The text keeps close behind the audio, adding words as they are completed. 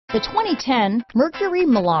The 2010 Mercury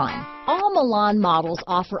Milan. All Milan models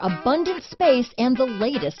offer abundant space and the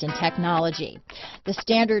latest in technology. The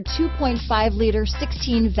standard 2.5-liter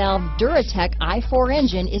 16-valve Duratec i4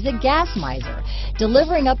 engine is a gas miser,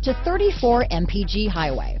 delivering up to 34 mpg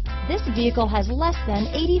highway. This vehicle has less than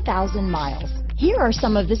 80,000 miles. Here are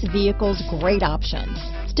some of this vehicle's great options: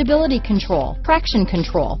 stability control, traction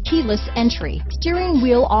control, keyless entry, steering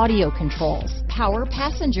wheel audio controls, power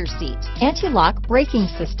passenger seat, anti-lock braking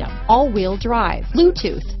system, all-wheel drive,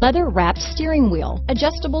 Bluetooth, leather-wrapped steering wheel,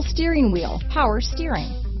 adjustable steering wheel, power steering,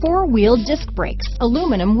 four-wheel disc brakes,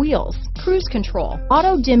 aluminum wheels, cruise control,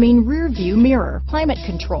 auto-dimming rear-view mirror, climate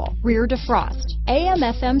control, rear defrost,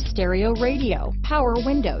 AM/FM stereo radio, power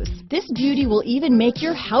windows. This beauty will even make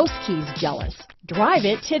your house keys jealous. Drive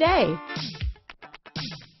it today.